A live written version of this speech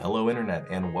Hello Internet,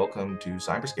 and welcome to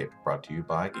Cyberscape, brought to you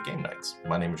by Game Nights.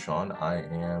 My name is Sean. I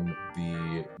am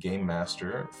the game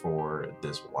master for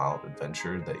this wild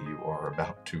adventure that you are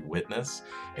about to witness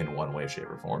in one way,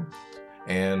 shape, or form.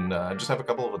 And I just have a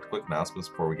couple of quick announcements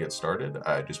before we get started.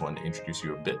 I just wanted to introduce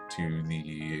you a bit to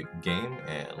the game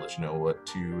and let you know what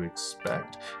to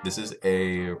expect. This is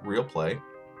a real play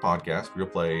podcast, real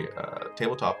play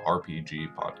tabletop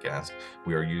RPG podcast.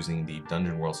 We are using the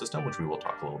Dungeon World system, which we will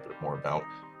talk a little bit more about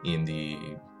in the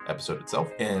episode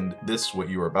itself. And this, what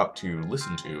you are about to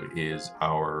listen to, is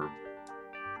our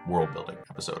world building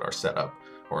episode, our setup,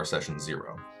 or our session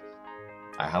 0.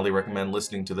 I highly recommend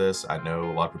listening to this. I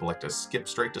know a lot of people like to skip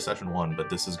straight to session 1, but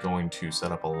this is going to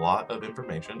set up a lot of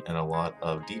information and a lot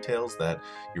of details that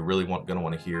you're really going to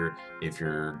want to hear if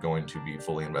you're going to be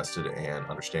fully invested and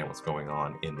understand what's going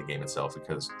on in the game itself,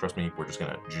 because trust me, we're just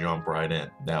going to jump right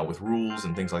in. Now, with rules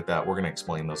and things like that, we're going to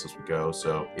explain those as we go.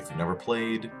 So if you've never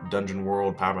played Dungeon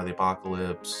World, Powered by the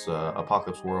Apocalypse,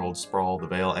 Apocalypse World, Sprawl, The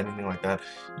Veil, anything like that,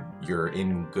 you're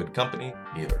in good company.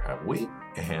 Neither have we.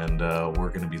 And we're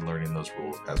going to be learning those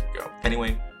rules as we go.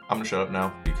 Anyway, I'm going to shut up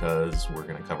now because we're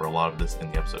going to cover a lot of this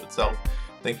in the episode itself.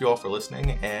 Thank you all for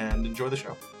listening and enjoy the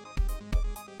show.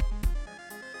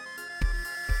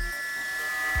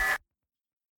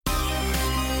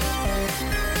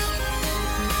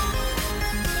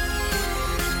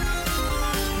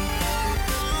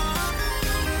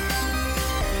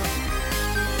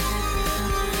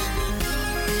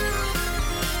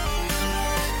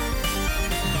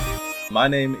 My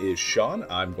name is Sean.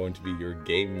 I'm going to be your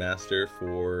game master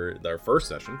for our first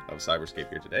session of Cyberscape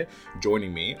here today.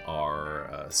 Joining me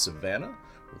are Savannah,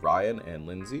 Ryan, and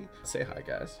Lindsay. Say hi,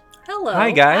 guys. Hello.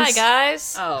 Hi, guys. Hi,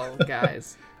 guys. Oh,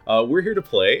 guys. We're here to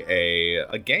play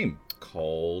a game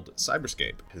called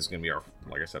Cyberscape. This is going to be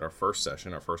like I said, our first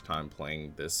session, our first time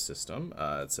playing this system.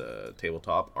 It's a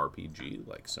tabletop RPG,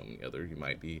 like so many others you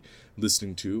might be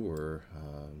listening to or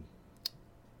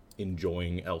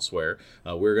enjoying elsewhere.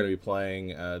 We're going to be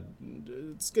playing,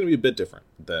 it's going to be a bit different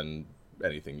than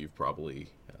anything you've probably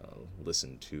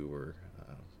listened to or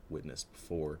witnessed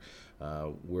before.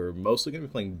 We're mostly going to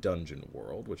be playing Dungeon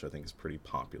World, which I think is pretty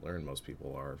popular and most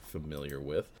people are familiar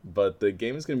with. But the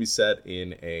game is going to be set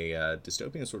in a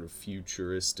dystopian sort of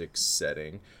futuristic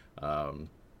setting.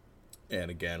 And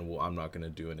again, I'm not going to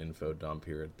do an info dump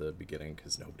here at the beginning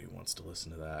because nobody wants to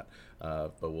listen to that.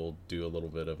 But we'll do a little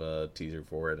bit of a teaser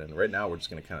for it. And right now, we're just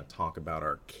going to kind of talk about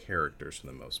our characters for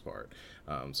the most part.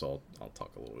 So I'll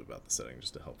talk a little bit about the setting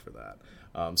just to help for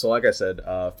that. So like I said,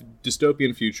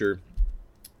 dystopian future.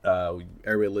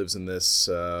 Everybody lives in this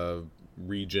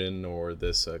region or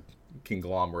this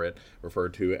conglomerate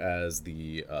referred to as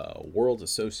the World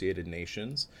Associated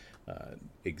Nations.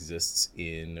 Exists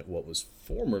in what was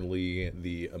formerly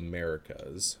the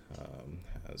Americas,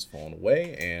 has fallen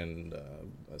away and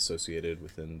associated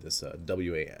within this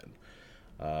WAN.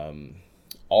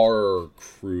 Our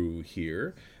crew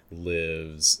here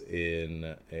lives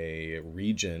in a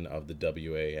region of the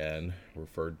WAN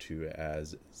referred to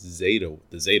as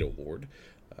the Zeta Ward,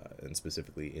 and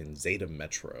specifically in Zeta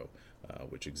Metro,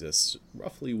 which exists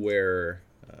roughly where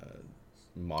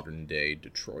modern-day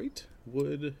Detroit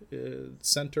would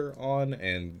center on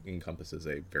and encompasses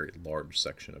a very large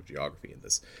section of geography in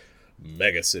this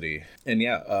mega city. And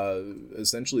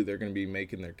essentially they're going to be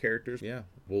making their characters. Yeah,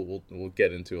 we'll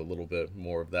get into a little bit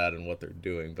more of that and what they're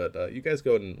doing. But you guys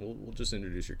go ahead and we'll just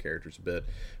introduce your characters a bit,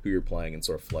 who you're playing, and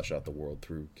sort of flesh out the world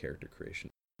through character creation.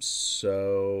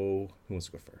 So, who wants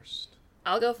to go first?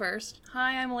 I'll go first.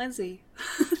 Hi, I'm Lindsay.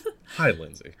 Hi,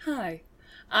 Lindsay. Hi.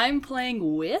 I'm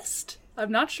playing Whist. I'm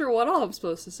not sure what all I'm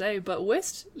supposed to say, but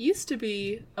Whist used to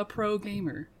be a pro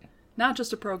gamer. Not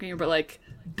just a pro gamer, but like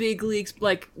big leagues,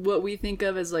 like what we think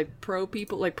of as like pro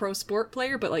people, like pro sport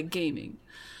player, but like gaming.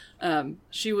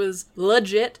 She was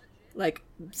legit, like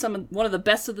one of the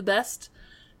best of the best.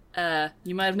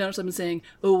 You might have noticed I've been saying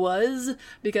was,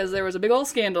 because there was a big old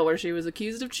scandal where she was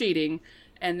accused of cheating,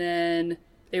 and then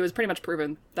it was pretty much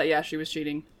proven that yeah, she was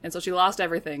cheating, and so she lost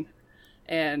everything,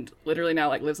 and literally now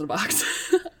like lives in a box.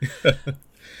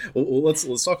 Well,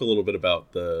 let's talk a little bit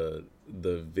about the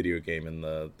video game and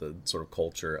the sort of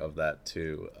culture of that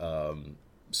too.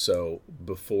 So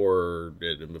before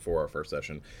our first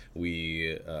session,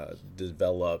 we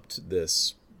developed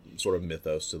this sort of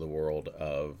mythos to the world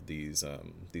of these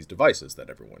devices that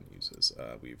everyone uses.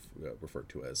 We've referred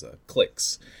to as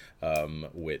clicks,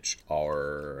 which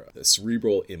are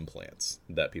cerebral implants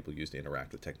that people use to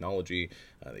interact with technology.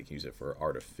 They can use it for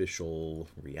artificial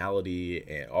reality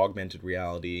and augmented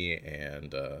reality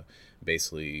and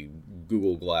basically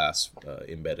Google Glass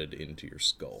embedded into your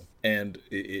skull. And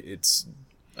it's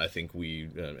I think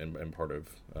and part of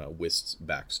Wist's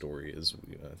backstory is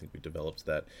I think we developed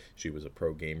that she was a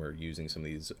pro gamer using some of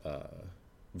these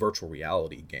virtual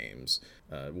reality games.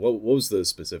 What was the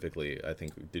specifically? I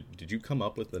think did you come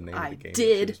up with the name of the game that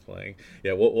she was playing?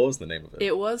 Yeah. What was the name of it?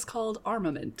 It was called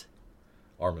Armament.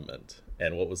 Armament.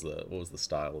 And what was the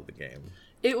style of the game?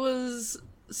 It was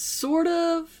sort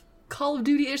of Call of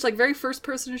Duty-ish, like very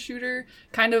first-person shooter,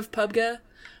 kind of PUBG.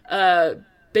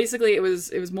 Basically, it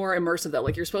was more immersive though.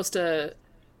 Like you're supposed to,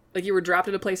 like you were dropped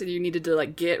in a place and you needed to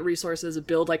like get resources,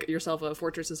 build like yourself a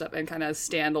fortress and stuff, and kind of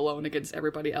stand alone against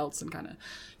everybody else and kind of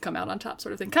come out on top,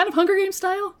 sort of thing. Kind of Hunger Games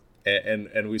style.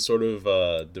 And we sort of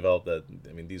developed that.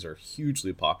 I mean, these are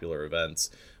hugely popular events.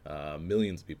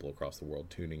 Millions of people across the world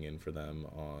tuning in for them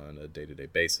on a day-to-day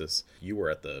basis. You were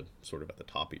at the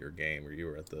top of your game, or you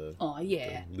were at the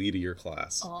the lead of your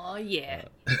class. Oh yeah.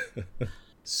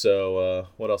 So,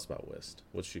 what else about Wist?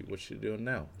 What's she doing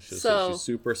now? She's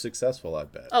super successful, I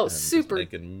bet. Oh, and super.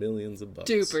 Just making millions of bucks.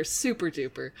 Super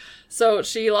duper. So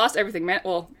she lost everything.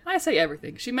 Well, I say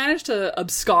everything. She managed to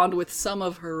abscond with some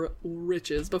of her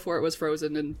riches before it was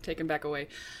frozen and taken back away.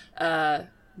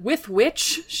 With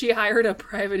which she hired a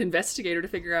private investigator to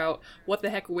figure out what the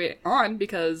heck went on,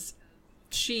 because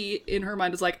she, in her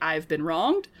mind, is like, I've been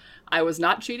wronged. I was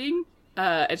not cheating.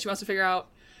 And she wants to figure out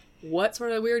what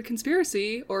sort of weird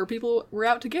conspiracy or people were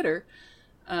out to get her.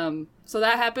 So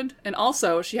that happened. And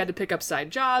also she had to pick up side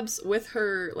jobs with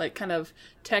her like kind of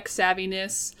tech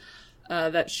savviness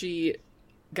that she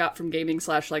got from gaming /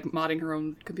 like modding her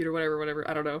own computer, whatever.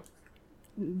 I don't know.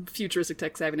 Futuristic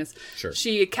tech savviness. Sure.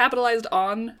 She capitalized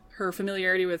on her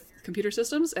familiarity with computer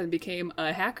systems and became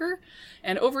a hacker.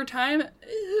 And over time,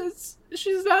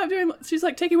 she's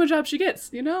like taking what job she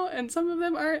gets, you know? And some of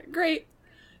them aren't great.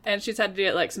 And she's had to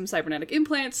get, like, some cybernetic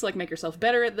implants to, like, make herself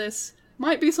better at this.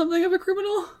 Might be something of a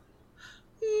criminal.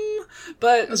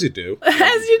 But... As you do.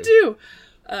 As you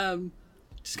do.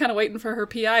 Just kind of waiting for her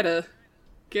PI to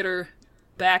get her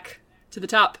back to the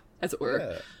top, as it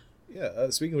were. Yeah.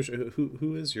 Speaking of which,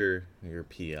 who is your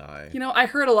PI? You know, I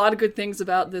heard a lot of good things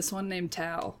about this one named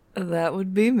Tal. That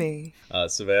would be me.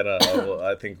 Savannah,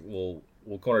 I think we'll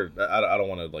corner... I don't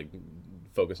want to, like...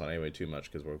 focus on anyway too much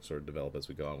because we'll sort of develop as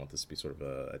we go. I want this to be sort of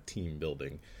a team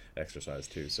building exercise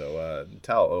too. So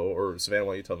Tal, or Savannah,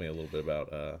 why don't you tell me a little bit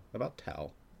about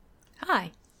Tal?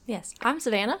 Hi. Yes, I'm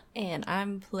Savannah, and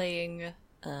I'm playing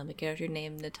a character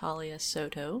named Natalia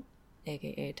Soto,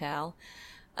 aka Tal.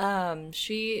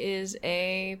 She is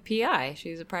a PI.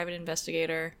 She's a private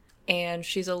investigator, and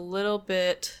she's a little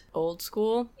bit old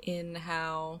school in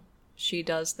how she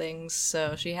does things.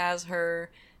 So she has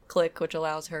her Click, which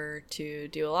allows her to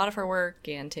do a lot of her work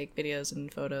and take videos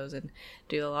and photos and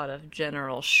do a lot of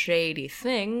general shady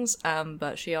things,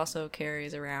 but she also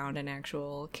carries around an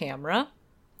actual camera,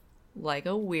 like a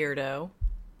weirdo.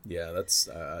 Yeah, that's,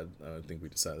 I think we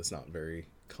decided it's not very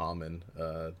common,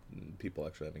 people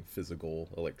actually having physical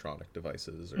electronic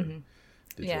devices or digital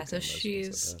Yeah, so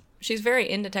she's very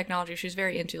into technology. She's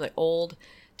very into, like, old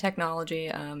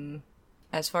technology,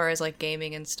 as far as like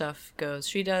gaming and stuff goes.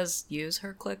 She does use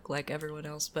her Click like everyone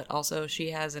else, but also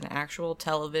she has an actual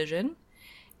television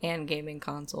and gaming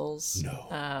consoles.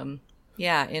 No.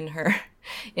 In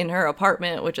her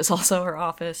apartment, which is also her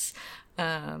office.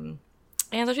 And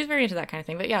so she's very into that kind of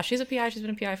thing. But yeah, she's a PI. She's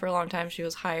been a PI for a long time. She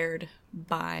was hired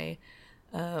by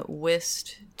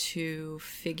Wist to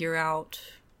figure out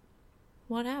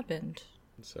what happened.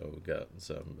 So we got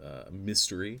some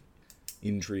mystery.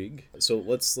 Intrigue. So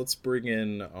let's bring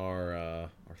in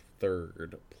our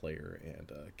third player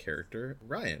and character,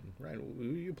 Ryan. Ryan,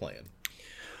 who are you playing?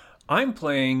 I'm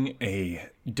playing a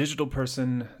digital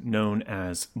person known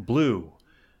as Blue.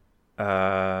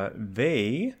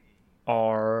 They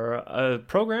are a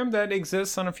program that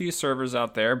exists on a few servers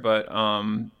out there, but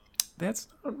that's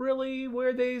not really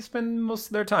where they spend most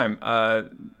of their time.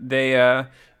 They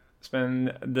spend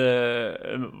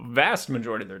the vast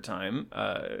majority of their time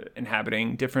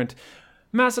inhabiting different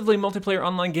massively multiplayer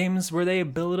online games where they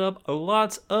build up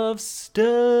lots of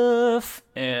stuff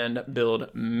and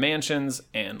build mansions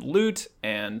and loot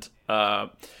and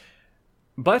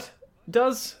but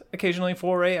does occasionally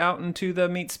foray out into the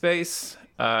meat space,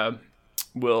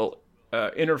 will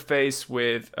interface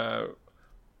with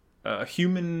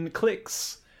human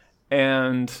clicks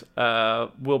and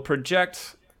will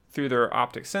project through their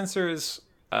optic sensors,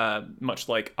 much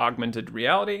like augmented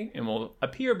reality, and will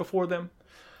appear before them.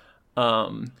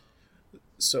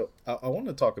 So I want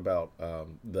to talk about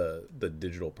the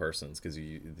digital persons, because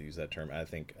you use that term. I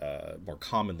think more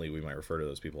commonly we might refer to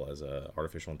those people as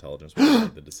artificial intelligence. We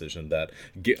made the decision that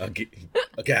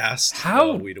aghast.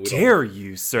 How we dare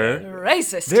you, sir?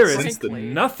 Racist. There is Frankly.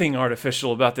 nothing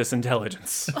artificial about this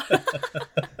intelligence.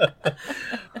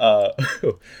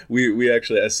 we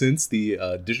actually, since the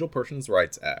Digital Persons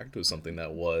Rights Act was something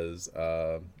that was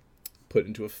put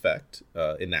into effect,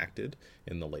 enacted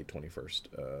in the late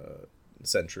 21st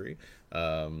century,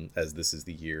 as this is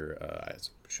the year, I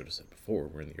should have said before,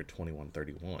 we're in the year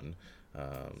 2131,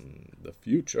 the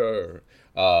future.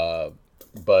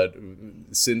 But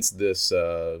since this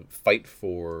fight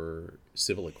for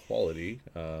civil equality,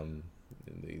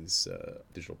 these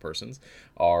digital persons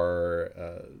are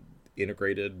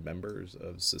integrated members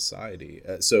of society.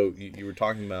 So you were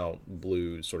talking about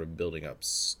Blue sort of building up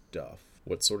stuff.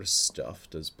 What sort of stuff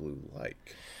does Blue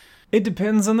like? It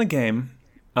depends on the game.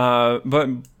 But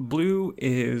Blue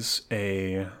is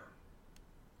a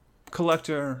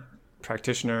collector,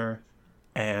 practitioner,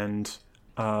 and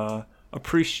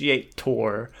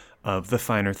appreciator of the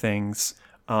finer things.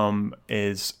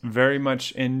 Is very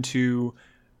much into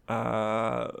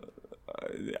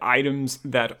items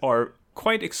that are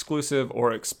quite exclusive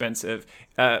or expensive.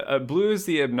 Blue is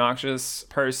the obnoxious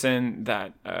person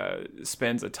that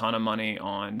spends a ton of money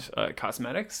on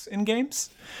cosmetics in games,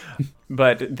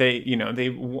 but they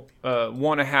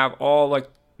want to have all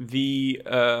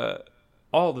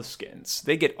the skins.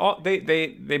 They get all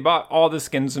they bought all the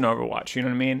skins in Overwatch. You know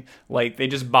what I mean? Like they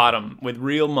just bought them with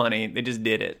real money. They just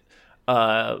did it,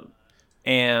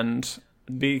 and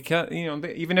because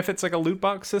even if it's like a loot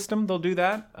box system, they'll do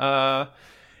that.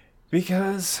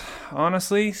 Because,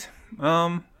 honestly,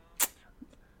 Blue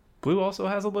also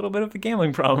has a little bit of a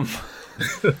gambling problem.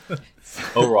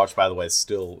 Overwatch, by the way, is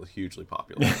still hugely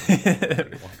popular.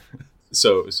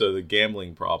 So the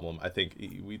gambling problem, I think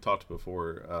we talked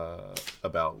before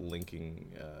about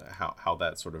linking how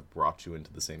that sort of brought you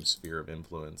into the same sphere of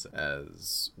influence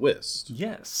as Whist.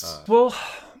 Yes. Well,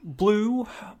 Blue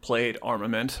played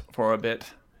Armament for a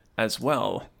bit as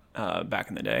well back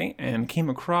in the day and came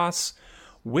across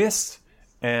Whist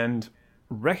and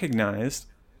recognized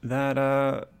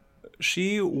that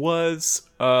she was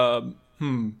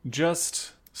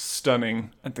just stunning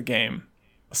at the game.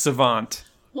 A savant.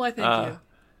 Why, thank you.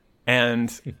 And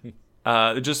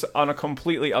just on a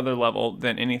completely other level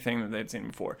than anything that they'd seen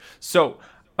before. So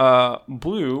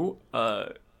Blue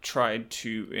tried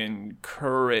to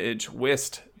encourage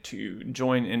Whist to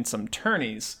join in some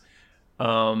tourneys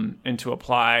and to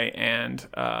apply, and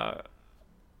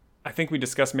I think we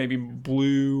discussed maybe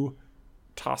Blue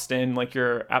tossed in like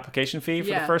your application fee for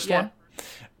the first one.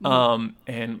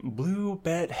 And Blue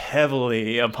bet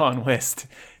heavily upon Whist.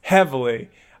 Heavily.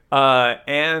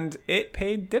 And it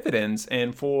paid dividends.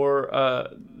 And for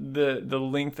the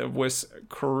length of Whist's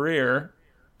career,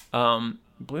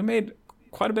 Blue made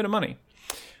quite a bit of money.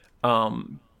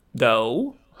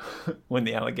 Though, when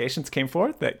the allegations came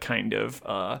forth, that kind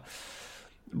of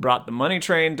brought the money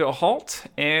train to a halt,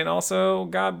 and also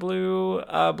got Blue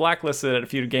blacklisted at a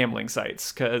few gambling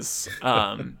sites because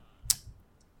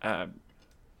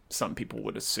some people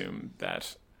would assume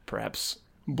that perhaps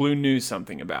Blue knew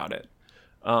something about it,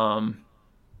 and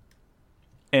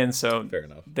so fair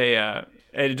enough. They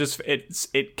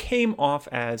it came off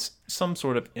as some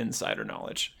sort of insider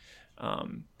knowledge.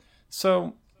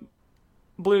 So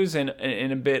Blue's in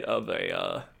a bit of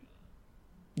a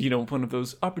one of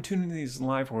those opportunities in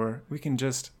life where we can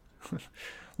just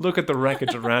look at the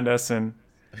wreckage around us and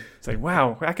say,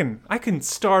 wow, I can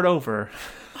start over.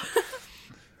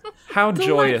 How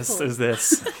joyous is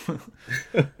this?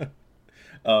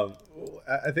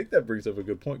 I think that brings up a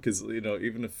good point, because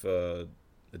even if a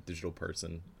digital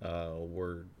person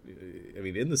were,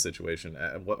 in the situation,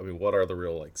 what are the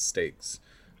real stakes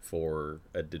for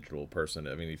a digital person?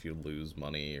 If you lose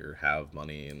money or have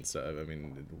money and stuff,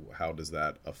 how does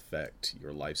that affect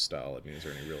your lifestyle? Is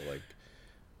there any real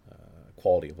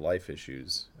quality of life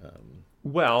issues?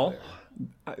 Well,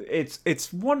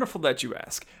 it's wonderful that you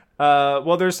ask.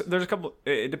 Well, there's a couple.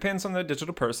 It depends on the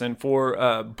digital person.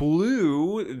 For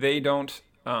Blue, they don't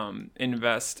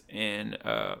invest in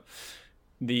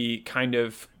the kind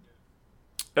of.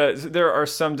 There are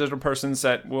some digital persons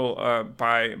that will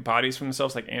buy bodies for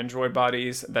themselves, like android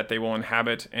bodies, that they will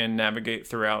inhabit and navigate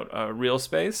throughout real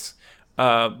space.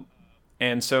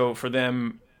 And so for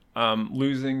them,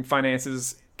 losing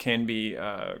finances can be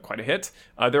quite a hit.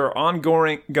 There are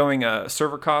ongoing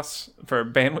server costs for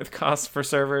bandwidth costs for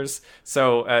servers,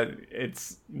 so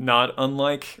it's not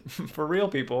unlike for real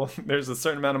people. There's a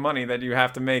certain amount of money that you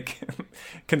have to make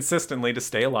consistently to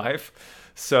stay alive,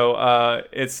 so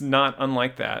it's not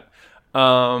unlike that.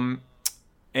 But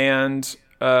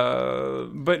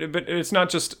it's not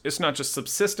just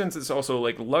subsistence. It's also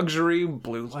like luxury.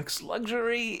 Blue likes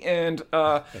luxury, and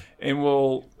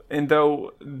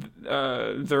though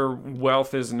their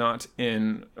wealth is not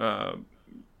in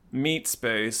meat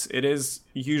space, it is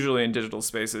usually in digital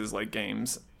spaces like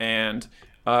games, and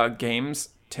games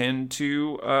tend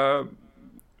to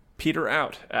peter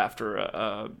out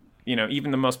after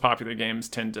even the most popular games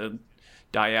tend to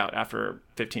die out after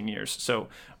 15 years. So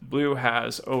Blue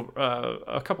has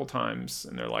a couple times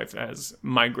in their life has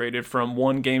migrated from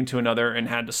one game to another and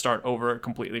had to start over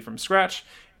completely from scratch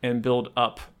and build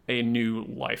up a new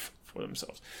life for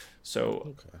themselves.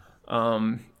 So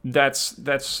that's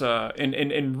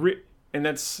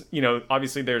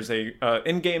obviously there's a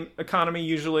in-game economy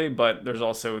usually, but there's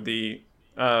also the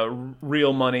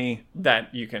real money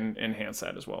that you can enhance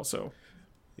that as well. So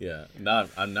yeah, now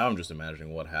I'm just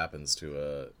imagining what happens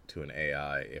to an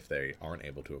AI if they aren't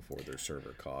able to afford their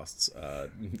server costs.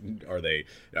 Are they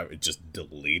just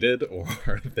deleted, or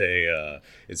are they?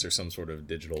 Is there some sort of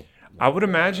digital? I would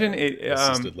imagine it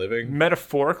assisted living.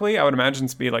 Metaphorically, I would imagine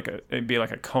it'd be like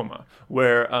a coma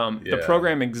where the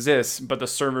program exists, but the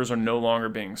servers are no longer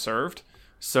being served.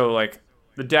 So like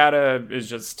the data is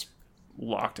just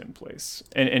locked in place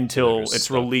until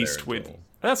it's released with.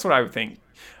 That's what I would think.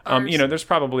 There's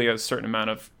probably a certain amount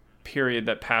of period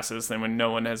that passes then when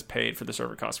no one has paid for the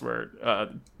server costs where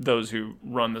those who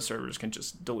run the servers can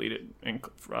just delete it and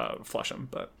flush them.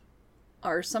 But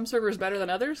are some servers better than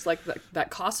others? Like that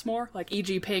costs more? Like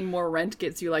e.g. paying more rent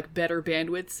gets you like better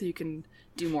bandwidth so you can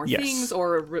do more things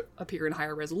or appear in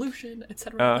higher resolution,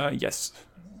 etc.? Yes.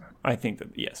 I think that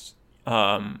yes.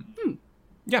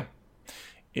 Yeah.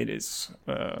 It is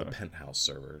the penthouse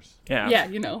servers. Yeah.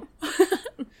 Yeah,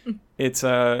 It's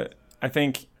I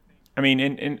think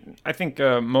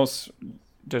most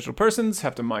digital persons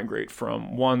have to migrate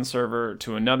from one server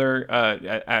to another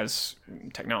as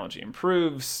technology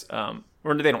improves,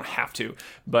 or they don't have to,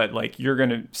 but like you're going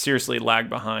to seriously lag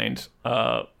behind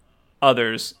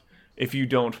others if you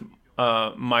don't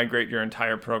migrate your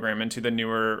entire program into the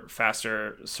newer,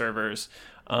 faster servers,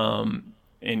 and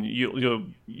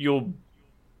you'll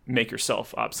make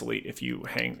yourself obsolete if you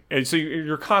hang. And so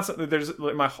you're constantly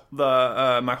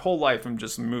my whole life I'm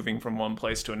just moving from one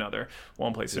place to another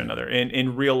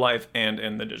in real life and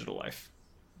in the digital life.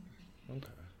 Okay.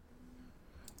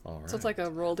 All right. So it's like a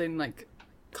rolled in like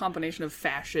combination of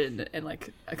fashion and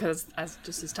like because as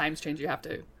times change you have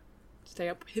to stay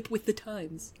up hip with the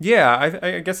times. Yeah,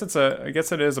 I guess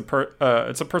it is a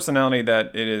personality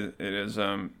that it is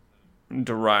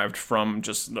derived from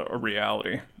just a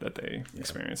reality that they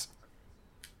experience.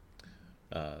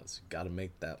 So you got to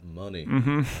make that money.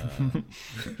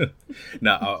 Mm-hmm.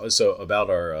 Now, so about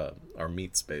our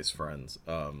meat space friends,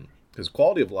 because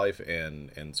quality of life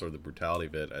and sort of the brutality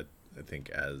of it, I think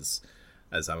as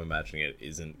I'm imagining it,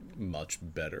 isn't much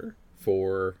better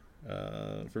for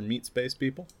meat space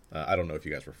people. I don't know if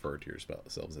you guys refer to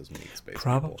yourselves as meat space people.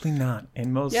 Probably not.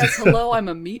 In most. Yes, hello, I'm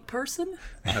a meat person.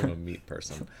 I'm a meat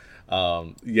person.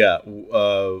 But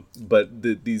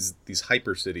these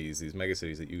hyper cities, these mega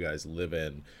cities that you guys live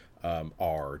in,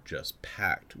 are just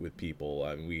packed with people.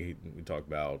 I mean, we talk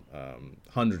about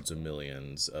hundreds of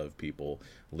millions of people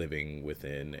living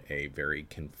within a very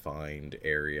confined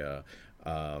area,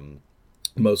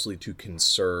 mostly to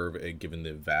conserve, given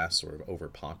the vast sort of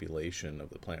overpopulation of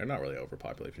the planet, or not really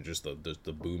overpopulation, just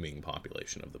the booming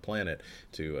population of the planet,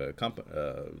 to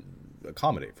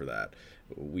accommodate for that.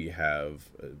 We have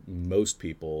most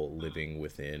people living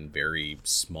within very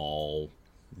small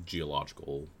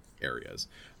geological areas.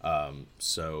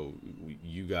 So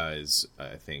you guys,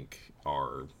 I think,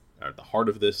 are at the heart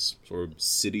of this sort of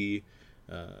city,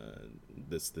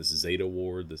 this Zeta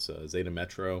ward, this Zeta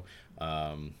Metro.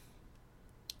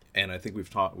 And I think we've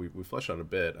fleshed out a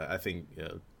bit. I think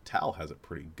Tal has it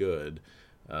pretty good,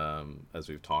 as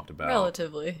we've talked about.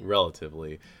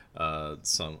 Relatively. I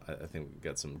think we've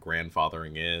got some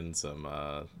grandfathering in, some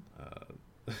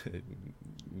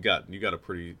you got a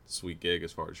pretty sweet gig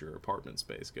as far as your apartment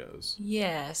space goes.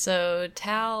 Yeah, so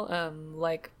Tal,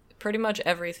 like pretty much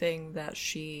everything that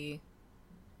she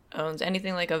owns,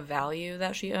 anything like of value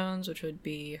that she owns, which would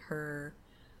be her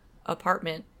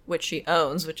apartment, which she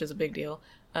owns, which is a big deal,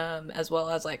 as well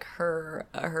as like her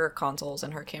consoles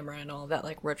and her camera and all of that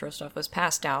like retro stuff was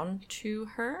passed down to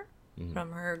her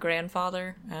from her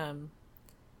grandfather.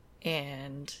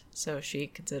 and so she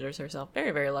considers herself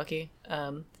very, very lucky,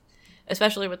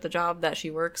 especially with the job that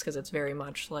she works, because it's very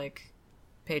much like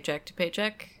paycheck to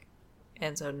paycheck,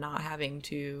 and so not having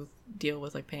to deal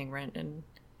with like paying rent and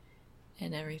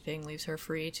everything leaves her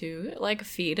free to like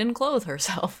feed and clothe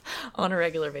herself on a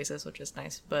regular basis, which is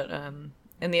nice. But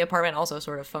and the apartment also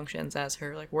sort of functions as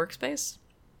her like workspace.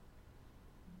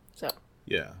 So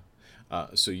Yeah.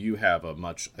 So you have a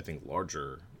much, I think,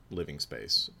 larger living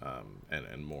space,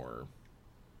 and more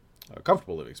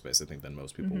comfortable living space, I think, than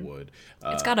most people would.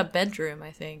 it's got a bedroom,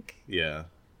 I think. Yeah.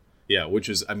 Yeah, which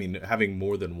is, I mean, having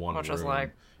more than one Which room is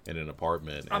like- in an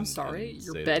apartment. I'm in sorry,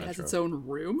 your Zeta bed has Metro. its own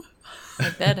room. My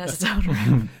bed has its own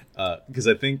room. Because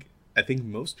I think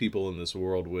most people in this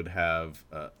world would have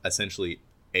essentially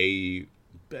a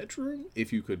bedroom,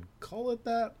 if you could call it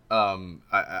that.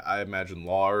 I imagine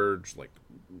large, like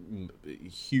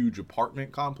huge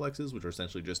apartment complexes, which are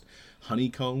essentially just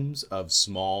honeycombs of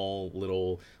small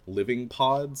little living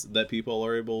pods that people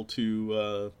are able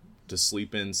to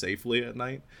sleep in safely at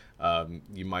night.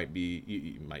 You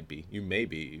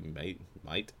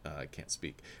can't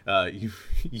speak.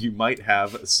 You might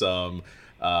have some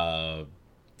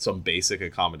basic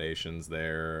accommodations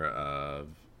there.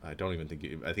 I don't even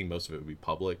think I think most of it would be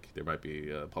public. There might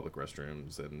be public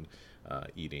restrooms and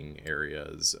eating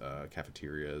areas,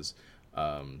 cafeterias.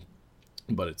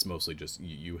 But it's mostly just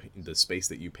the space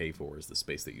that you pay for is the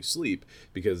space that you sleep,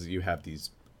 because you have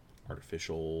these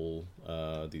artificial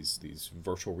these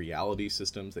virtual reality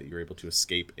systems that you're able to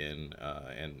escape in,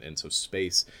 and so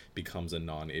space becomes a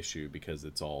non-issue because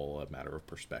it's all a matter of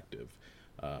perspective,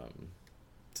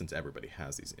 since everybody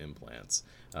has these implants.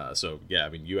 So yeah, I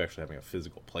mean, you actually having a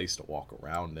physical place to walk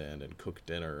around in and cook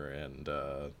dinner and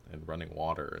running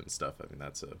water and stuff, I mean,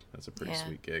 that's a pretty Yeah.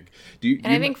 sweet gig. And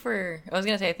I think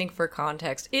I think for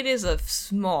context, it is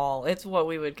it's what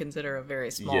we would consider a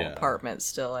very small Yeah. apartment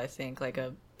still, I think, like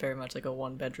very much like a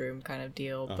 1-bedroom kind of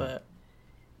deal, but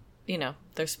you know,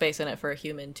 there's space in it for a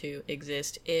human to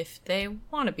exist if they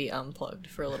want to be unplugged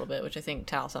for a little bit, which I think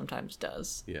Tal sometimes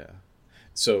does. Yeah.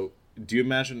 So, do you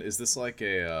imagine, is this like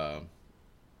a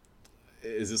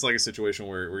situation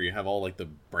where you have all like the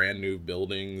brand new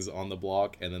buildings on the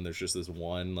block, and then there's just this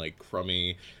one like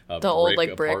crummy The old,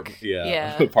 like, brick.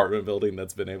 Yeah. apartment building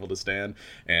that's been able to stand,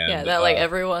 and Yeah, that like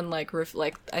everyone like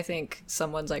like I think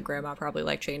someone's like grandma probably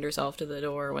like chained herself to the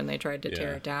door when they tried to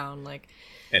tear Yeah. it down, like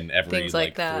and every things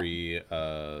like that.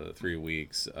 3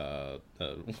 weeks,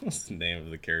 what's the name of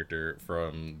the character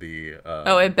from the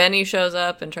and Benny shows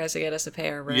up and tries to get us to pay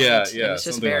our rent. Yeah, and yeah, it's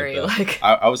just something very like like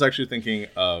that. I was actually thinking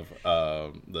of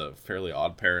the Fairly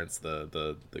Odd Parents,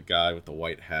 the guy with the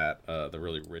white hat, the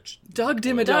really rich Doug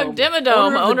Dimmadome. Doug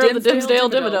Dimmadome, owner of the Dimsdale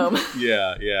Dimmadome.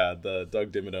 Yeah, the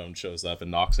Doug Dimmadome shows up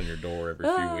and knocks on your door every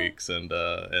few weeks, and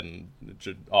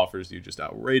offers you just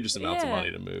outrageous amounts of Yeah.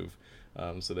 money to move,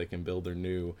 so they can build their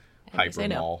new And you say hyper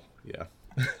no. mall. Yeah.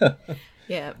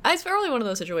 Yeah, it's probably one of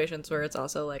those situations where it's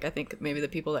also like I think maybe the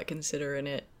people that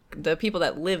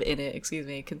live in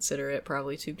it, consider it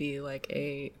probably to be like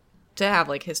to have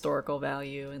like historical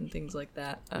value and things like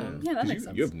that. Yeah, that 'Cause makes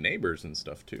sense. You have neighbors and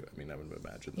stuff too. I mean, I would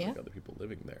imagine Yeah. like other people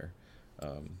living there,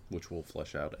 which we'll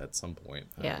flesh out at some point.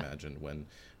 Yeah. I imagine when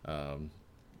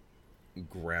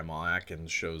Grandma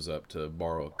Atkins shows up to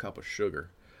borrow a cup of sugar.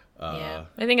 Yeah,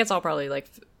 I think it's all probably like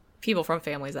people from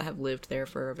families that have lived there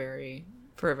for a very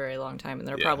long time, and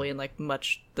they're Yeah. probably in like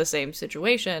much the same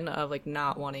situation of like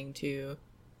not wanting to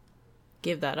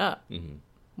give that up. Mm-hmm.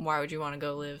 Why would you want to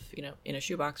go live, in a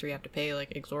shoebox where you have to pay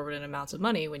like exorbitant amounts of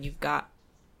money when you've got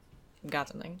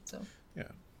something? So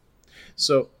Yeah.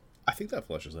 So I think that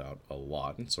fleshes out a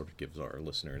lot and sort of gives our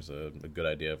listeners a good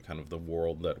idea of kind of the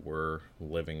world that we're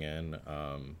living in.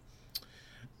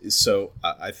 So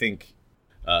I think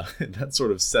that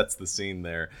sort of sets the scene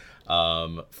there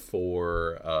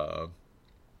for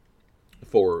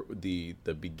the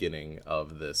beginning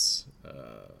of this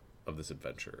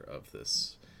adventure, of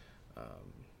this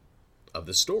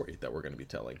story that we're going to be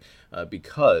telling,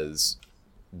 because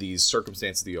these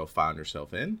circumstances that you'll find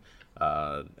yourself in,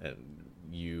 and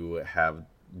you have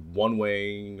one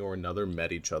way or another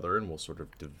met each other, and we'll sort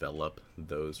of develop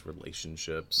those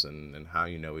relationships and how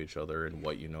you know each other and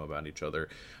what you know about each other.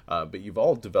 But you've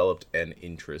all developed an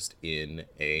interest in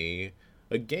a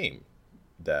game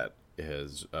that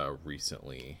has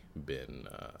recently been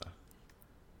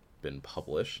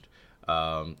published,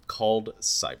 called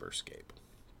Cyberscape.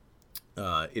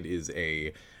 It is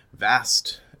a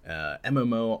vast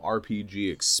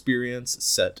MMORPG experience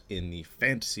set in the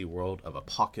fantasy world of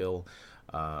Apocyl.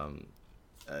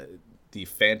 The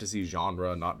fantasy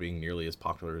genre not being nearly as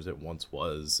popular as it once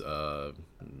was,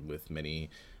 with many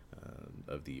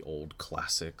of the old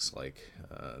classics like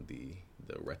the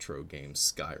retro game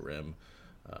Skyrim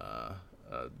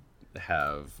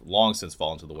have long since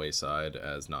fallen to the wayside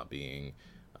as not being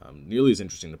nearly as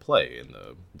interesting to play in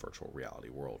the virtual reality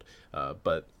world.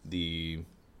 But the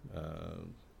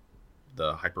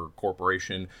Hyper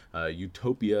Corporation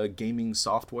Utopia Gaming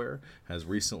Software has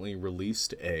recently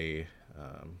released a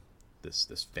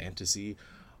this fantasy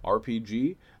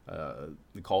RPG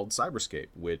called Cyberscape,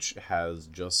 which has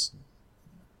just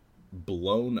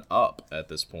blown up at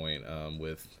this point,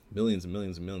 with millions and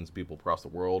millions and millions of people across the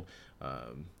world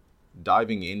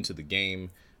diving into the game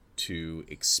to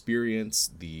experience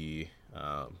the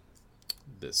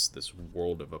this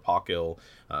world of Apokil,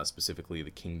 specifically the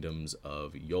kingdoms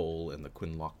of Yol and the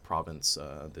Quinlock province,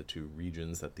 the two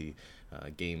regions that the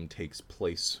game takes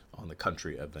place on the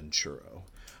country of Venturo.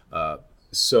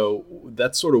 So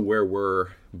that's sort of where we're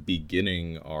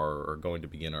going to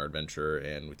begin our adventure,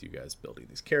 and with you guys building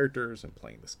these characters and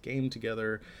playing this game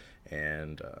together,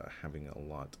 and having a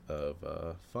lot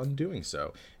of fun doing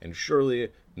so. And surely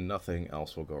nothing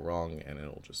else will go wrong, and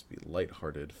it'll just be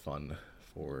lighthearted fun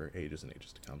for ages and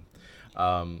ages to come.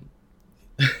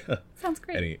 Sounds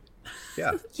great.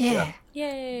 Yeah.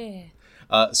 Yay.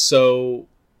 So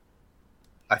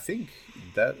I think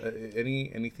that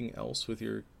anything else with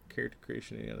your character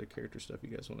creation, any other character stuff you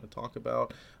guys want to talk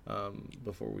about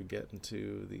before we get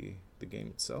into the game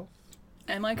itself?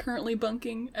 Am I currently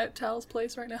bunking at Tal's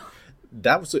place right now?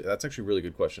 That's actually a really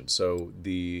good question. So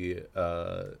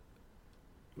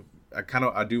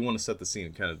I do want to set the scene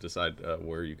and kind of decide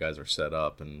where you guys are set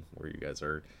up and where you guys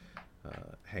are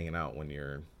hanging out when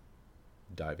you're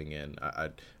diving in. I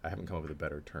haven't come up with a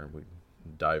better term.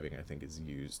 Diving, I think, is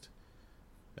used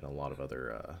in a lot of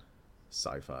other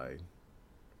sci-fi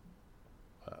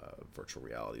virtual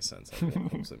reality sense. I think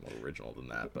hopefully more original than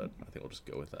that, but I think we'll just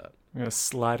go with that.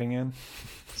 Sliding in.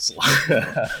 Sliding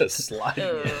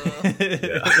in.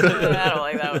 Yeah. I don't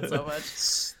like that one so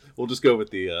much. We'll just go with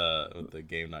the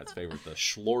game night's favorite, the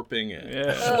schlorping in.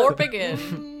 Yeah. Slorping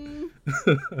in.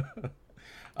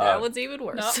 That one's even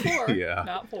worse. Not 4. Yeah.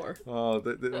 Not 4. Oh,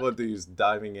 what they use: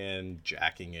 diving in,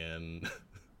 jacking in.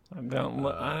 I don't.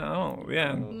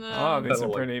 Yeah. No. Oh, these are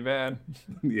pretty bad.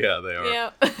 Yeah, they are. Yeah.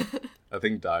 I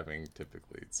think diving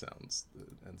typically ends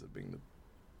up being the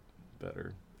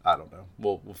better. I don't know.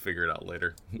 We'll figure it out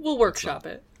later. We'll workshop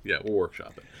it. Yeah, we'll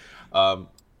workshop it. But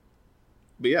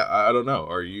yeah, I don't know.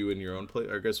 Are you in your own place?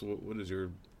 I guess what is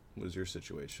your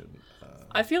situation?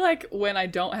 I feel like when I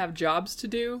don't have jobs to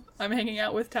do, I'm hanging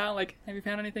out with Tal, like, have you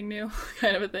found anything new?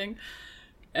 kind of a thing.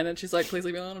 And then she's like, please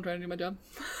leave me alone, I'm trying to do my job.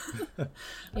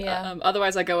 Yeah.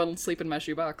 Otherwise I go and sleep in my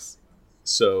shoebox.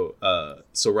 So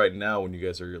right now, when you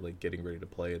guys are like getting ready to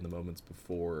play in the moments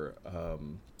before,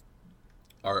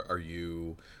 are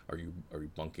you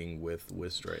bunking with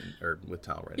Wist or with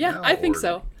Tal right now? Yeah, I think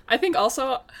so. I think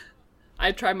also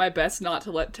I try my best not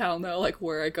to let Tal know like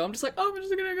where I go. I'm just like, oh,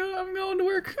 I'm going to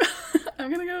work. I'm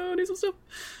gonna go do some stuff.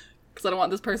 Because I don't want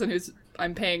this person who's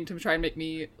I'm paying to try and make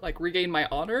me like regain my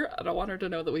honor. I don't want her to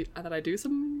know that I do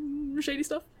some shady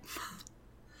stuff.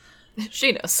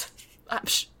 She knows.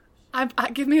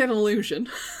 Give me an illusion.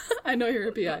 I know you're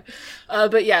a PI.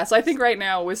 But yeah, so I think right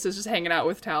now Wist is just hanging out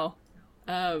with Tal.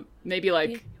 Maybe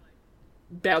like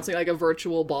bouncing like a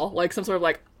virtual ball, like some sort of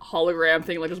like hologram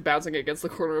thing, like just bouncing against the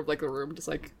corner of like the room, just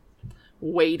like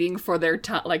waiting for their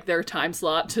time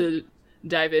slot to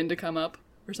dive in to come up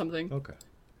or something. Okay.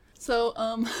 So,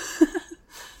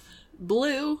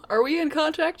 Blue, are we in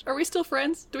contact? Are we still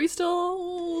friends? Do we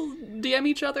still DM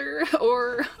each other?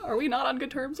 Or are we not on good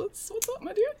terms? What's up,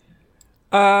 my dude?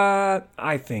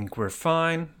 I think we're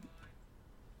fine.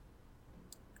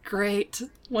 Great.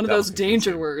 One of That those was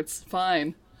danger convincing. words.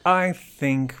 Fine. I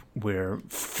think we're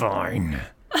fine.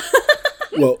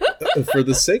 Well, for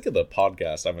the sake of the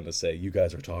podcast, I'm going to say you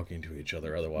guys are talking to each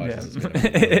other. Otherwise, Yeah. it's going to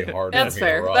be really hard. That's for me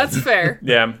to fair. run. That's fair.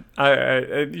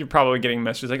 Yeah, you're probably getting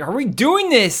messages like, "Are we doing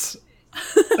this?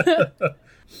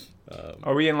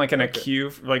 Are we in like in a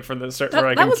queue like for the server?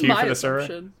 Like That in was queue my for the server?"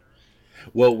 assumption.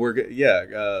 Well,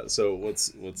 so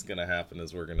what's gonna happen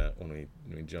is we're gonna when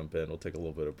we jump in, we'll take a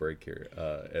little bit of break here,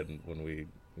 and when we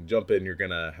jump in, you're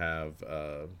gonna have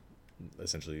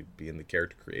essentially be in the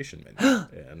character creation menu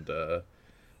and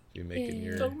be making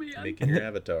your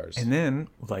avatars. And then,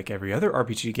 like every other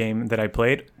RPG game that I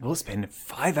played, we'll spend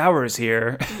 5 hours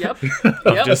here Yep.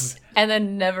 of Yep. just And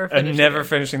then never finish.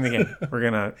 finishing the game.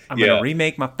 I'm Yeah. gonna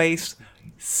remake my face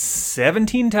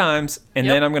 17 times, and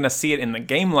Yep. then I'm gonna see it in the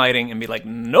game lighting and be like,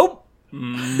 nope,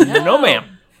 no,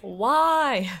 ma'am.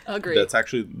 Why? Agreed. That's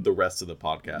actually the rest of the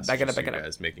podcast. Back it up, Just back it you up.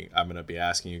 guys I'm going to be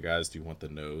asking you guys, do you want the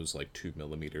nose like 2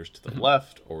 millimeters to the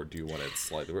left, or do you want it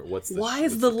slightly? Why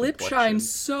is the lip shine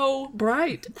so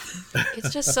bright?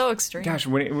 It's just so extreme. Gosh,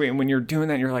 when you're doing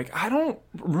that, you're like, I don't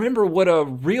remember what a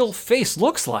real face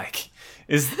looks like.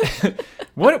 Is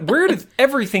where did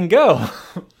everything go?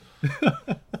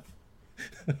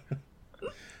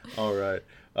 All right.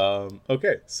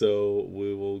 Okay, so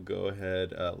we will go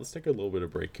ahead. Let's take a little bit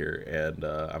of break here, and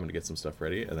I'm going to get some stuff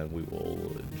ready, and then we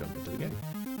will jump into the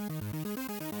game.